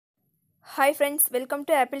Hi friends, welcome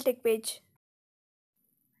to Apple Tech Page.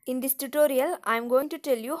 In this tutorial, I am going to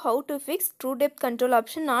tell you how to fix True Depth Control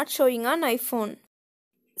option not showing on iPhone.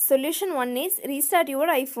 Solution 1 is restart your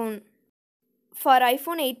iPhone. For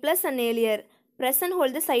iPhone 8 Plus and earlier, press and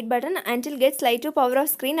hold the side button until get slide to power off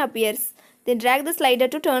screen appears. Then drag the slider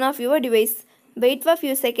to turn off your device. Wait for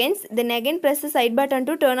few seconds, then again press the side button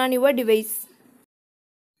to turn on your device.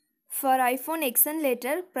 For iPhone X and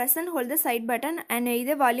later, press and hold the side button and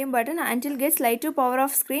either volume button until get slide to power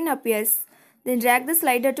off screen appears. Then drag the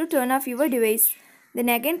slider to turn off your device. Then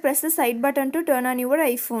again press the side button to turn on your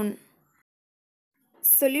iPhone.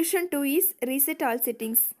 Solution 2 is reset all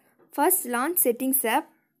settings. First launch Settings app.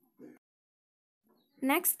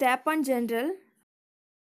 Next tap on General.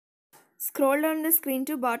 Scroll down the screen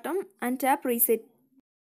to bottom and tap Reset.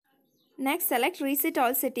 Next select Reset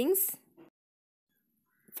all settings.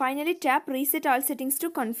 Finally tap Reset all settings to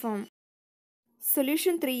confirm.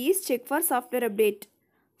 Solution 3 is check for software update.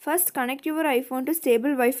 First connect your iPhone to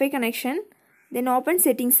stable Wi-Fi connection, then open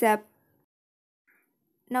Settings app.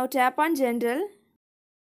 Now tap on General,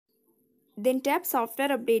 then tap Software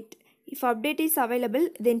Update. If update is available,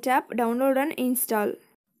 then tap Download and Install.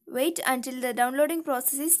 Wait until the downloading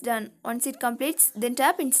process is done. Once it completes, then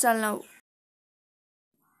tap Install now.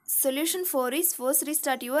 Solution 4 is force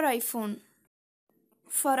restart your iPhone.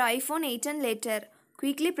 For iPhone 8 and later,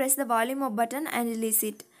 quickly press the volume up button and release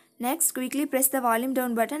it. Next, quickly press the volume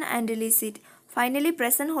down button and release it. Finally,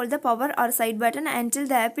 press and hold the power or side button until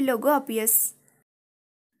the Apple logo appears.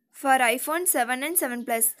 For iPhone 7 and 7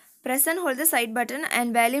 Plus, press and hold the side button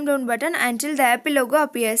and volume down button until the Apple logo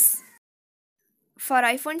appears. For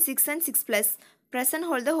iPhone 6 and 6 Plus, press and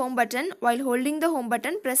hold the home button. While holding the home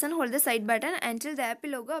button, press and hold the side button until the Apple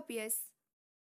logo appears.